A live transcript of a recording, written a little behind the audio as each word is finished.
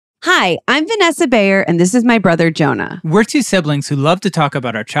Hi, I'm Vanessa Bayer, and this is my brother, Jonah. We're two siblings who love to talk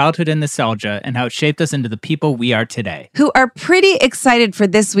about our childhood and nostalgia and how it shaped us into the people we are today. Who are pretty excited for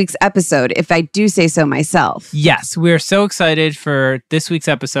this week's episode, if I do say so myself. Yes, we are so excited for this week's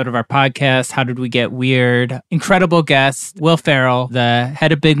episode of our podcast, How Did We Get Weird? Incredible guest, Will Ferrell, the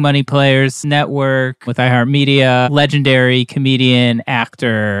head of Big Money Players Network with iHeartMedia, legendary comedian,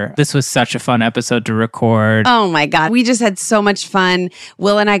 actor. This was such a fun episode to record. Oh my God, we just had so much fun.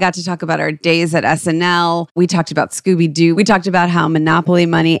 Will and I got to talk about our days at SNL. We talked about Scooby-Doo. We talked about how Monopoly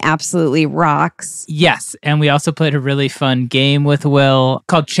money absolutely rocks. Yes, and we also played a really fun game with Will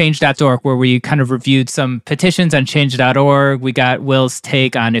called Change.org, where we kind of reviewed some petitions on Change.org. We got Will's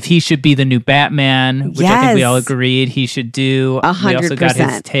take on if he should be the new Batman, which I think we all agreed he should do. 100%. We also got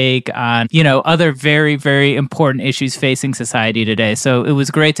his take on, other very, very important issues facing society today. So it was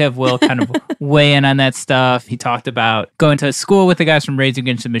great to have Will kind of weigh in on that stuff. He talked about going to school with the guys from Rage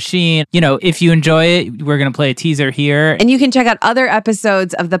Against the Machine. If you enjoy it, we're going to play a teaser here. And you can check out other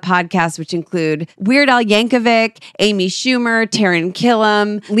episodes of the podcast, which include Weird Al Yankovic, Amy Schumer, Taran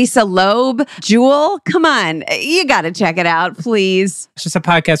Killam, Lisa Loeb, Jewel. Come on, you got to check it out, please. It's just a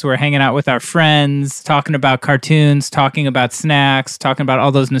podcast where we're hanging out with our friends, talking about cartoons, talking about snacks, talking about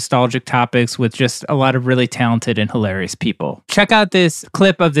all those nostalgic topics with just a lot of really talented and hilarious people. Check out this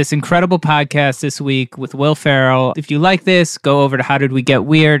clip of this incredible podcast this week with Will Ferrell. If you like this, go over to How Did We Get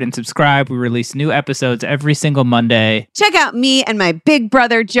Weird and subscribe. We release new episodes every single Monday. Check out me and my big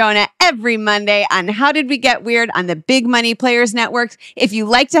brother, Jonah, every Monday on How Did We Get Weird on the Big Money Players Network. If you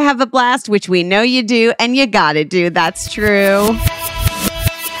like to have a blast, which we know you do, and you gotta do, that's true.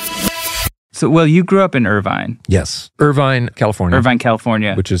 So, Will, you grew up in Irvine. Yes. Irvine, California. Irvine,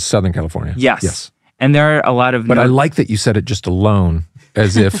 California. Which is Southern California. Yes. And there are a lot of... But I like that you said it just alone,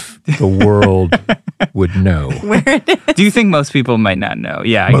 as if the world would know. Do you think most people might not know?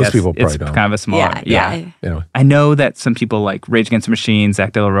 Yeah, I most guess people probably it's don't. kind of a smaller... Yeah. Anyway. I know that some people like Rage Against the Machine,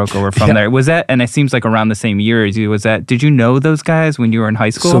 Zach De La Rocca were from there. Was that... And it seems like around the same year as you. Was that... Did you know those guys when you were in high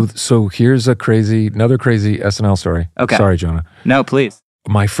school? So here's another crazy SNL story. Okay. Sorry, Jonah. No, please.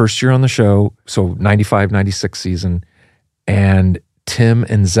 My first year on the show, so 95, 96 season, and Tim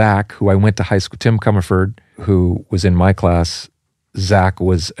and Zach, who I went to high school, Tim Comerford, who was in my class, Zach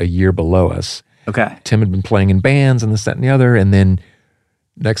was a year below us. Okay. Tim had been playing in bands and this, that, and the other, and then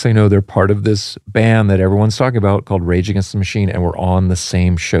next thing I know, they're part of this band that everyone's talking about called Rage Against the Machine, and we're on the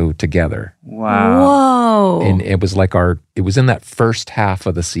same show together. Wow. Whoa. And it was like it was in that first half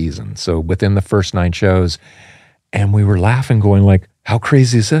of the season, so within the first 9 shows, and we were laughing, going like, how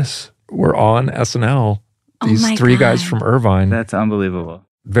crazy is this? We're on SNL. These 3 guys from Irvine. That's unbelievable.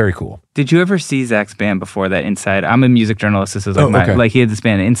 Very cool. Did you ever see Zach's band before that, Inside? I'm a music journalist. This is like he had this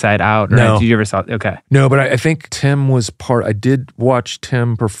band Inside Out. Or No. Did you ever saw? Okay. No, but I think Tim was I did watch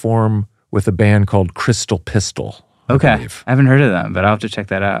Tim perform with a band called Crystal Pistol. Okay. I haven't heard of them, but I'll have to check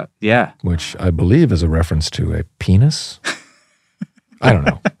that out. Yeah. Which I believe is a reference to a penis. I don't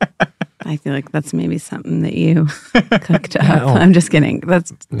know. I feel like that's maybe something that you cooked up. No. I'm just kidding.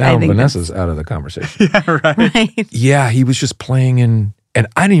 Now Vanessa's out of the conversation. Yeah, right. Yeah, he was just playing and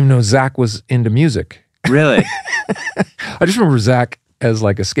I didn't even know Zach was into music. Really? I just remember Zach as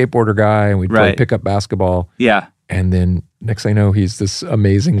like a skateboarder guy, and we'd play pickup basketball. Yeah. And then next thing I know, he's this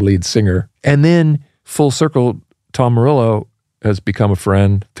amazing lead singer. And then full circle, Tom Morello has become a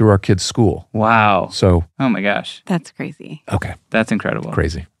friend through our kids' school. Wow. So. Oh my gosh. That's crazy. Okay. That's incredible.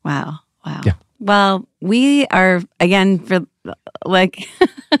 Crazy. Wow. Yeah. Well, we are, again, for like,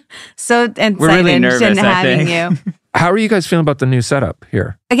 so excited We're really nervous, in I having think. you. How are you guys feeling about the new setup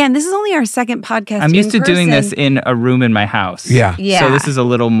here? Again, this is only our second podcast. I'm used to doing person. this in a room in my house. Yeah. Yeah. So this is a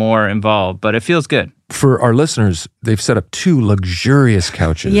little more involved, but it feels good. For our listeners, they've set up 2 luxurious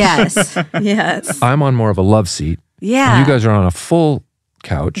couches. Yes. Yes. I'm on more of a love seat. Yeah. And you guys are on a full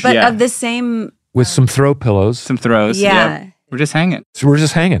couch But Yeah. of the same. with some throw pillows. Some throws. Yeah. Yep. We're just hanging. So we're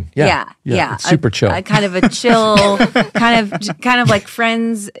just hanging. Yeah. It's super chill. A kind of a chill, kind of like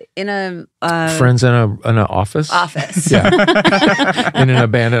friends in a Friends in an office. office. Yeah. In an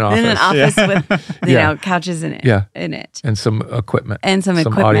abandoned office. In an office with you know couches in it. Yeah. In it. And some equipment. And some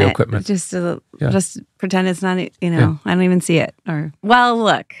equipment. audio equipment. Just pretend it's not. I don't even see it. Or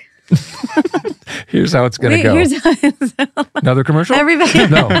look. Here's how it's going to go. Here's how Another commercial? everybody.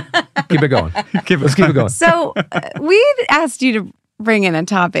 No. Keep it going. Let's keep it going. So we asked you to bring in a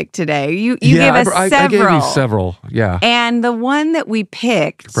topic today. You gave us several. I gave you several. Yeah. And the one that we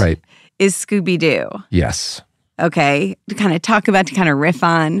picked is Scooby-Doo. Yes. Okay. To kind of riff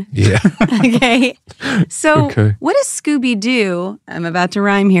on. Yeah. Okay. So what does Scooby-Doo, I'm about to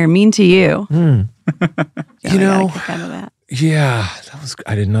rhyme here, mean to you? You know, Get out of that. Yeah,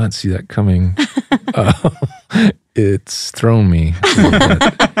 I did not see that coming. It's thrown me a little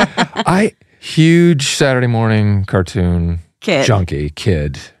bit. Huge Saturday morning cartoon junkie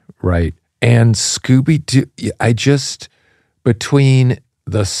kid, right? And Scooby-Doo, between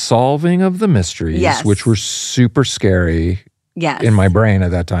the solving of the mysteries, which were super scary in my brain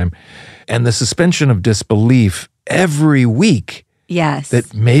at that time, and the suspension of disbelief every week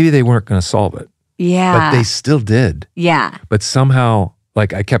that maybe they weren't going to solve it. Yeah. But they still did. Yeah. But somehow,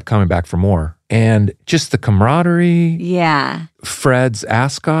 like, I kept coming back for more. And just the camaraderie. Yeah. Fred's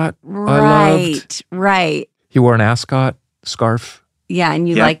ascot, I loved. Right. He wore an ascot scarf. Yeah, and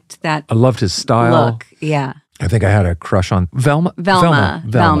you liked that I loved his style. look. Yeah. I think I had a crush on Velma.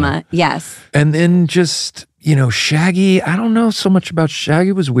 Velma. Yes. And then just, Shaggy. I don't know so much about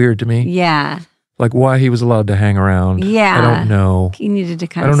Shaggy. Was weird to me. Yeah. Like why he was allowed to hang around. Yeah. I don't know. He needed to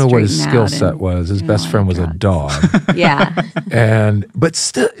kind I of don't know what his straighten skill out set was. His best friend was a dog. Yeah. But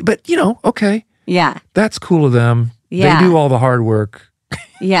okay. Yeah. That's cool of them. Yeah. They do all the hard work.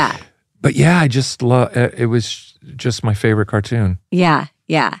 Yeah. But yeah, I just love it. Was just my favorite cartoon. Yeah.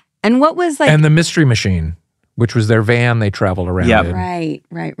 Yeah. And what was like and the Mystery Machine, which was their van they traveled around in.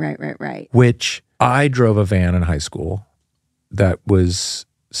 Right. Which I drove a van in high school that was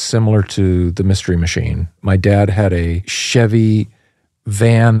similar to the Mystery Machine. My dad had a Chevy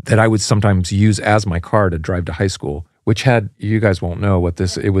van that I would sometimes use as my car to drive to high school, which had, you guys won't know what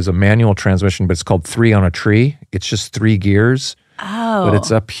this, it was a manual transmission, but it's called 3 on a Tree. It's just 3 gears. Oh. But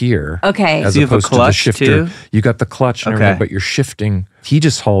it's up here. Okay. As So you have a opposed to the clutch, shifter. too? You got the clutch and everything, but you're shifting. He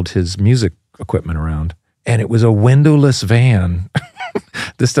just hauled his music equipment around. And it was a windowless van.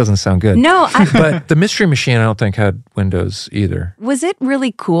 This doesn't sound good. No, but the Mystery Machine, I don't think had windows either. Was it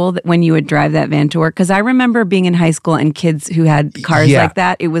really cool that when you would drive that van to work? Because I remember being in high school and kids who had cars like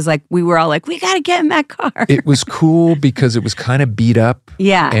that. It was like, we were all like, we got to get in that car. It was cool because it was kind of beat up.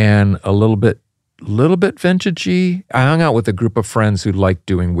 Yeah. And a little bit vintagey. I hung out with a group of friends who liked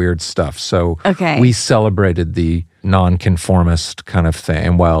doing weird stuff. So we celebrated the nonconformist kind of thing.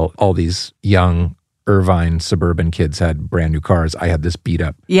 And while all these young Irvine suburban kids had brand new cars, I had this beat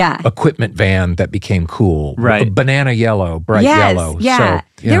up equipment van that became cool. Right. Banana yellow, bright yellow. Yeah.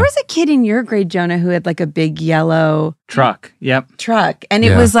 So, There was a kid in your grade, Jonah, who had like a big yellow truck. Yep. truck. And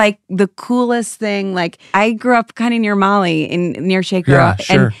it was like the coolest thing. Like I grew up kind of near Molly near Shaker. Yeah,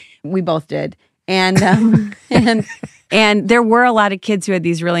 sure. And we both did. And and there were a lot of kids who had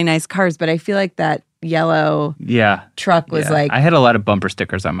these really nice cars, but I feel like that yellow truck was like I had a lot of bumper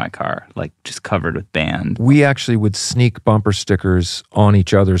stickers on my car, like just covered with band. We actually would sneak bumper stickers on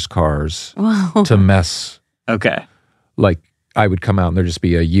each other's cars to mess. Okay. Like I would come out and there'd just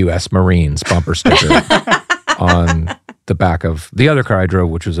be a U.S. Marines bumper sticker on the back of the other car I drove,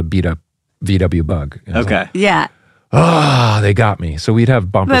 which was a beat up VW Bug. Okay. Yeah. They got me. So we'd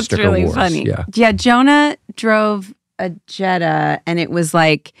have bumper That's sticker really wars. funny. Yeah. Jonah drove a Jetta, and it was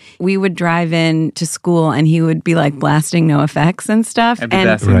like we would drive in to school, and he would be like blasting No Effects and stuff. I'd be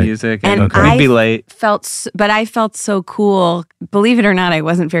blasting music, and we'd be late. But I felt so cool. Believe it or not, I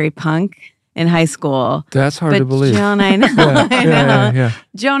wasn't very punk in high school. That's hard to believe. Jonah, I know. I know. Yeah.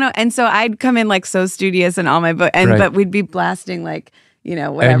 Jonah, and so I'd come in like so studious and all my book, but we'd be blasting like,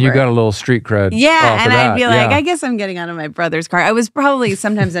 whatever. And you got a little street cred. Yeah, and I'd be like, yeah. I guess I'm getting out of my brother's car. I was probably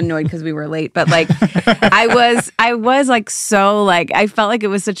sometimes annoyed because we were late, but like I was like so like I felt like it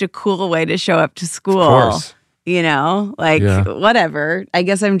was such a cool way to show up to school. Of course. Whatever. I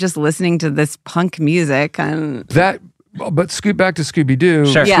guess I'm just listening to this punk music and But scoot back to Scooby-Doo.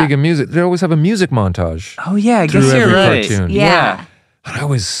 Sure. Speaking of music, they always have a music montage. Oh yeah, I through guess you're every right. cartoon. Yeah. And I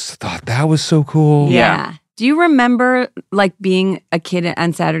always thought that was so cool. Yeah. Do you remember like being a kid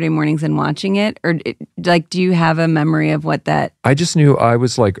on Saturday mornings and watching it? Or like, do you have a memory of what that? I just knew I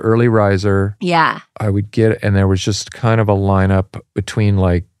was like early riser. Yeah. I would get, and there was just kind of a lineup between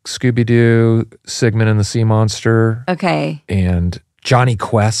like Scooby-Doo, Sigmund and the Sea Monster. Okay. And Johnny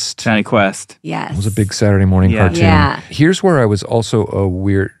Quest. Johnny Quest. Yes. It was a big Saturday morning cartoon. Yeah. Here's where I was also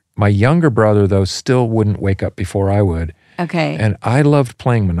my younger brother though still wouldn't wake up before I would. Okay. And I loved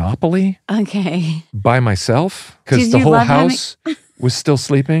playing Monopoly. Okay. By myself because Did the you whole love house was still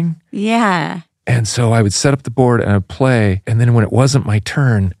sleeping. Yeah. And so I would set up the board and I'd play. And then when it wasn't my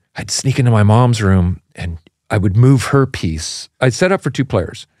turn, I'd sneak into my mom's room and I would move her piece. I'd set up for 2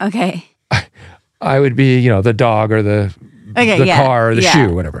 players. Okay. I would be, the dog or the car or the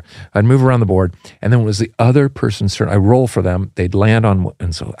shoe, whatever. I'd move around the board. And then when it was the other person's turn, I'd roll for them. They'd land on,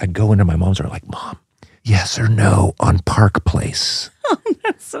 and so I'd go into my mom's room like, Mom, yes or no on Park Place. Oh,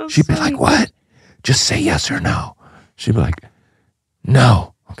 that's so She'd be like, what? Just say yes or no. She'd be like,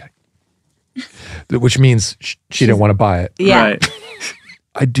 no. Okay. which means she didn't want to buy it. Yeah. Right.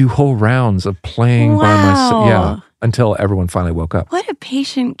 I'd do whole rounds of playing by myself. Yeah, until everyone finally woke up. What a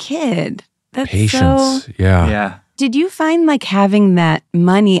patient kid. That's Patience. so... Yeah. Did you find like having that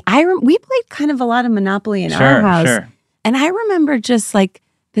money? We played kind of a lot of Monopoly in our house. Sure. And I remember just like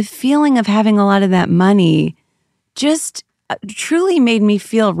the feeling of having a lot of that money just truly made me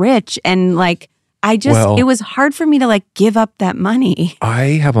feel rich. And like, it was hard for me to like give up that money. I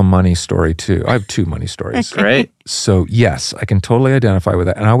have a money story too. I have 2 money stories. Great. So yes, I can totally identify with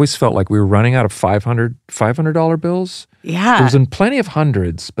that. And I always felt like we were running out of $500 bills. Yeah. There was in plenty of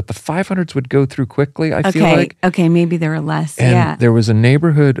hundreds, but the 500s would go through quickly, I feel like. Okay, maybe there were less. And there was a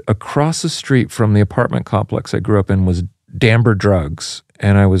neighborhood across the street from the apartment complex I grew up in was Damber Drugs.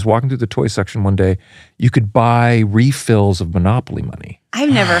 And I was walking through the toy section one day. You could buy refills of Monopoly money.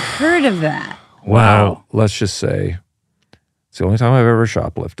 I've never heard of that. Wow. Let's just say it's the only time I've ever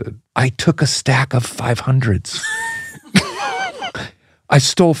shoplifted. I took a stack of 500s. I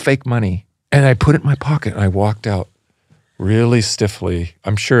stole fake money and I put it in my pocket and I walked out really stiffly.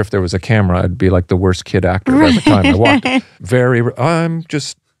 I'm sure if there was a camera, I'd be like the worst kid actor at the time. I walked I'm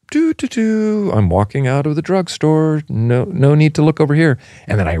just I'm walking out of the drugstore. No need to look over here.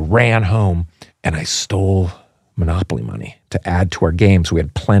 And then I ran home and I stole Monopoly money to add to our games. We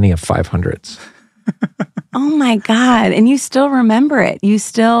had plenty of 500s. Oh my God. And you still remember it. You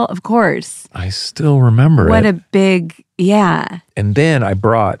still, of course. I still remember What it. a big, yeah. And then I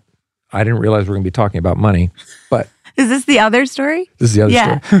didn't realize we were going to be talking about money, but Is this the other story? this is the other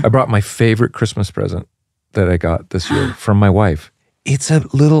Yeah. story. I brought my favorite Christmas present that I got this year from my wife. It's a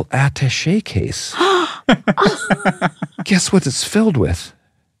little attaché case. Guess what it's filled with?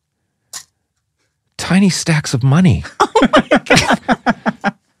 Tiny stacks of money. Oh my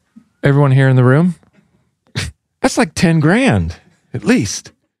God. Everyone here in the room? That's like 10 grand, at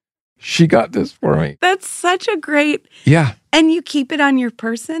least. She got this for me. That's such a great, Yeah. and you keep it on your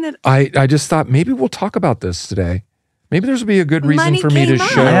person? I just thought maybe we'll talk about this today. Maybe there's be a good reason Money for me to came up.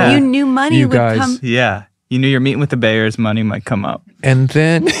 show. Yeah. You knew money you would guys. come. Yeah. You knew you're meeting with the Bayers, money might come up. And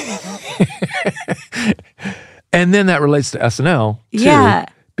then that relates to SNL too. Yeah.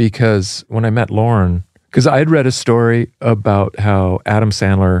 Because when I met Lauren, because I had read a story about how Adam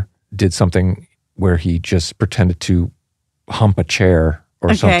Sandler did something where he just pretended to hump a chair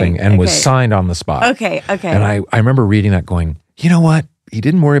or something and was signed on the spot. Okay. And I remember reading that going, you know what? He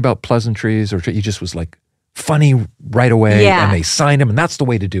didn't worry about pleasantries he just was like funny right away. Yeah. And they signed him and that's the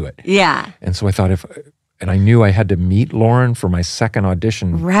way to do it. Yeah. And so I thought and I knew I had to meet Lauren for my second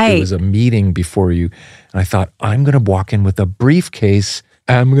audition. Right. It was a meeting before you. And I thought, I'm going to walk in with a briefcase.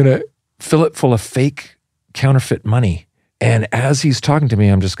 I'm going to fill it full of fake counterfeit money. And as he's talking to me,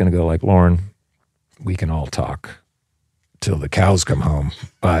 I'm just going to go like, Lauren, we can all talk till the cows come home.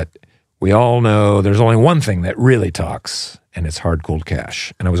 But we all know there's only one thing that really talks, and it's hard, cold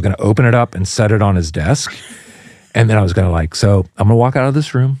cash. And I was going to open it up and set it on his desk. And then I was going to so I'm going to walk out of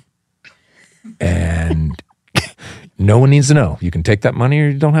this room. And no one needs to know. You can take that money or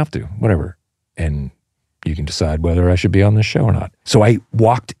you don't have to, whatever. And you can decide whether I should be on this show or not. So I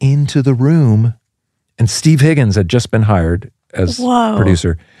walked into the room and Steve Higgins had just been hired as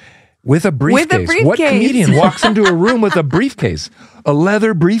producer with a briefcase. What comedian walks into a room with a briefcase? A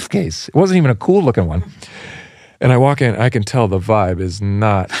leather briefcase. It wasn't even a cool looking one. And I walk in, I can tell the vibe is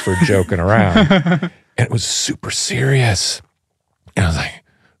not for joking around. And it was super serious. And I was like,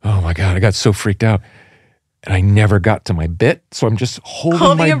 oh my God, I got so freaked out. And I never got to my bit, so I'm just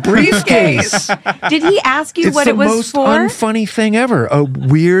holding my briefcase. Did he ask you what it was It's the for? most unfunny thing ever. A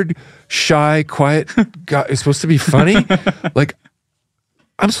weird, shy, quiet guy is supposed to be funny. Like,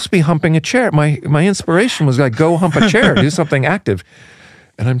 I'm supposed to be humping a chair. My inspiration was like, go hump a chair, do something active.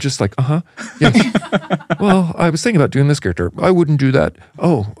 And I'm just like, yes. Well, I was thinking about doing this character. I wouldn't do that.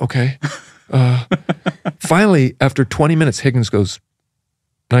 Oh, okay. Finally, after 20 minutes, Higgins goes,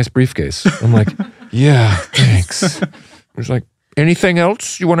 nice briefcase. I'm like, yeah, thanks. He's like, anything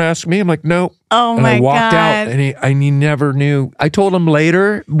else you want to ask me? I'm like, no. Oh and my God. I walked out and he never knew. I told him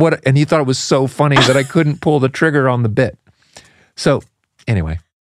later and he thought it was so funny that I couldn't pull the trigger on the bit. So anyway,